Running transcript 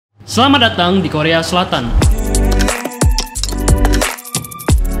Selamat datang di Korea Selatan.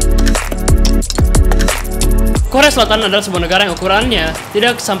 Korea Selatan adalah sebuah negara yang ukurannya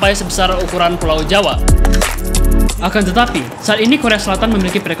tidak sampai sebesar ukuran Pulau Jawa. Akan tetapi, saat ini Korea Selatan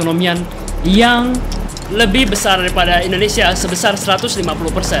memiliki perekonomian yang lebih besar daripada Indonesia sebesar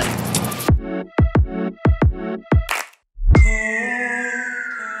 150%.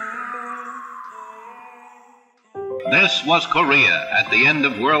 This was Korea at the end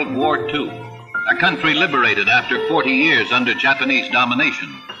of World War II, a country liberated after 40 years under Japanese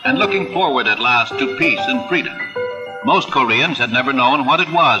domination and looking forward at last to peace and freedom. Most Koreans had never known what it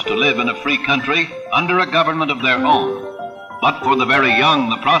was to live in a free country under a government of their own. But for the very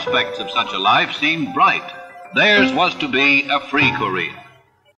young, the prospects of such a life seemed bright. Theirs was to be a free Korea.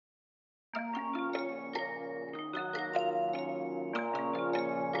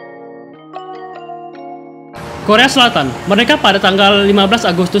 Korea Selatan merdeka pada tanggal 15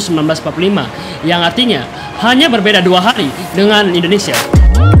 Agustus 1945, yang artinya hanya berbeda 2 hari dengan Indonesia.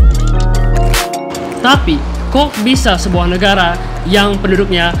 Tapi, kok bisa sebuah negara yang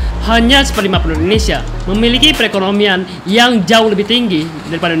penduduknya hanya seperlima penduduk Indonesia memiliki perekonomian yang jauh lebih tinggi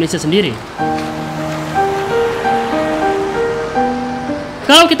daripada Indonesia sendiri?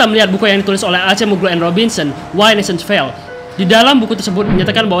 Kalau kita melihat buku yang ditulis oleh Acemoglu and Vincent, Why Nations Fail, di dalam buku tersebut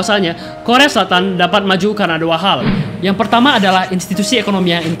menyatakan bahwasanya Korea Selatan dapat maju karena 2 hal. Yang pertama adalah institusi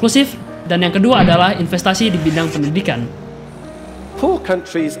ekonomi yang inklusif, dan yang kedua adalah investasi di bidang pendidikan. Poor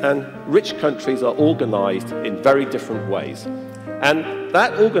countries and rich countries are organized in very different ways. And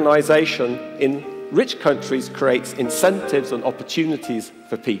that organization in rich countries creates incentives and opportunities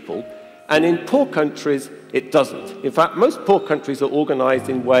for people, and in poor countries it doesn't. In fact, most poor countries are organized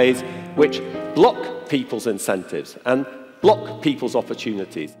in ways which block people's incentives and block people's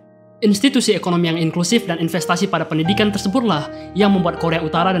opportunities. Institusi ekonomi yang inklusif dan investasi pada pendidikan tersebutlah yang membuat Korea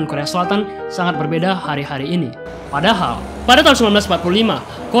Utara dan Korea Selatan sangat berbeda hari-hari ini. Padahal, pada tahun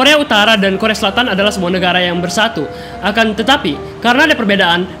 1945, Korea Utara dan Korea Selatan adalah sebuah negara yang bersatu. Akan tetapi, karena ada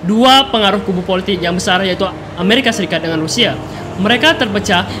perbedaan, 2 pengaruh kubu politik yang besar yaitu Amerika Serikat dengan Rusia, mereka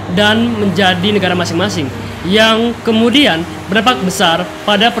terpecah dan menjadi negara masing-masing, yang kemudian berdampak besar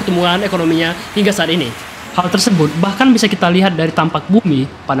pada pertumbuhan ekonominya hingga saat ini. Hal tersebut bahkan bisa kita lihat dari tampak bumi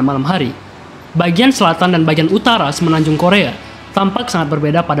pada malam hari. Bagian selatan dan bagian utara semenanjung Korea tampak sangat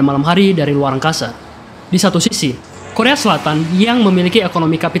berbeda pada malam hari dari luar angkasa. Di satu sisi, Korea Selatan yang memiliki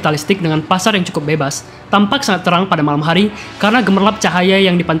ekonomi kapitalistik dengan pasar yang cukup bebas tampak sangat terang pada malam hari karena gemerlap cahaya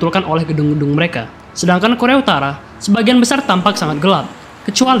yang dipantulkan oleh gedung-gedung mereka. Sedangkan Korea Utara sebagian besar tampak sangat gelap,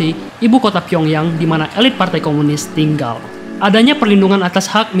 kecuali ibu kota Pyongyang di mana elit partai komunis tinggal. Adanya perlindungan atas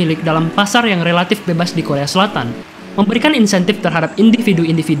hak milik dalam pasar yang relatif bebas di Korea Selatan memberikan insentif terhadap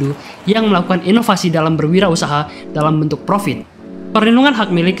individu-individu yang melakukan inovasi dalam berwirausaha dalam bentuk profit. Perlindungan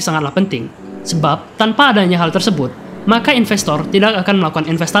hak milik sangatlah penting, sebab tanpa adanya hal tersebut, maka investor tidak akan melakukan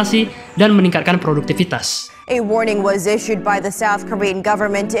investasi dan meningkatkan produktivitas. A warning was issued by the South Korean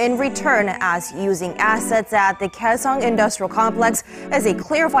government in return as using assets at the Kaesong Industrial Complex as a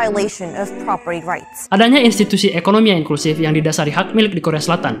clear violation of property rights. Adanya institusi ekonomi yang inklusif yang didasari hak milik di Korea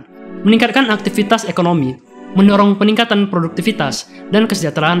Selatan meningkatkan aktivitas ekonomi, mendorong peningkatan produktivitas dan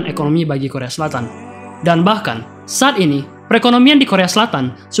kesejahteraan ekonomi bagi Korea Selatan. Dan bahkan, saat ini, perekonomian di Korea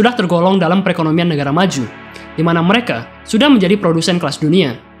Selatan sudah tergolong dalam perekonomian negara maju, di mana mereka sudah menjadi produsen kelas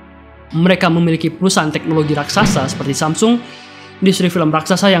dunia. Mereka memiliki perusahaan teknologi raksasa seperti Samsung, industri film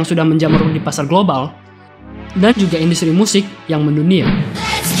raksasa yang sudah menjamur di pasar global, dan juga industri musik yang mendunia.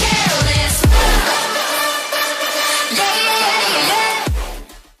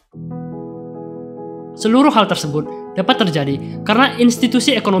 Seluruh hal tersebut dapat terjadi karena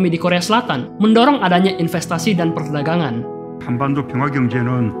institusi ekonomi di Korea Selatan mendorong adanya investasi dan perdagangan. 한반도 평화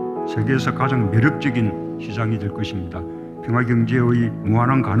경제는 세계에서 가장 매력적인 시장이 될 것입니다. 평화 경제의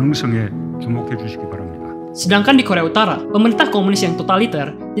무한한 가능성에 주목해 주시기 바랍니다. Sedangkan di Korea Utara, pemerintah komunis yang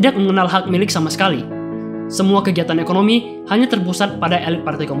totaliter tidak mengenal hak milik sama sekali. Semua kegiatan ekonomi hanya terpusat pada elit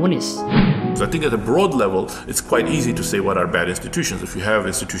partai komunis. So I think at a broad level, it's quite easy to say what are bad institutions. If you have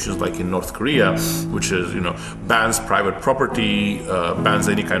institutions like in North Korea, which is, bans private property, bans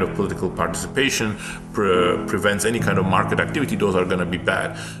any kind of political participation, prevents any kind of market activity, those are going to be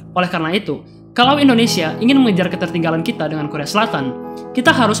bad. Oleh karena itu, kalau Indonesia ingin mengejar ketertinggalan kita dengan Korea Selatan,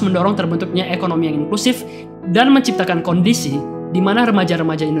 kita harus mendorong terbentuknya ekonomi yang inklusif dan menciptakan kondisi di mana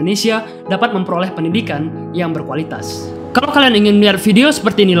remaja-remaja Indonesia dapat memperoleh pendidikan yang berkualitas. Kalau kalian ingin melihat video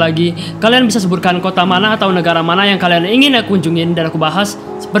seperti ini lagi, kalian bisa sebutkan kota mana atau negara mana yang kalian ingin aku kunjungin dan aku bahas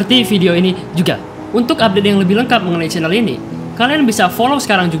seperti video ini juga. Untuk update yang lebih lengkap mengenai channel ini, kalian bisa follow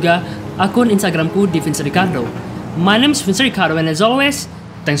sekarang juga akun Instagramku di Vincent Ricardo. My name is Vincent Ricardo and as always,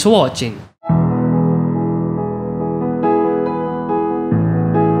 Thanks for watching.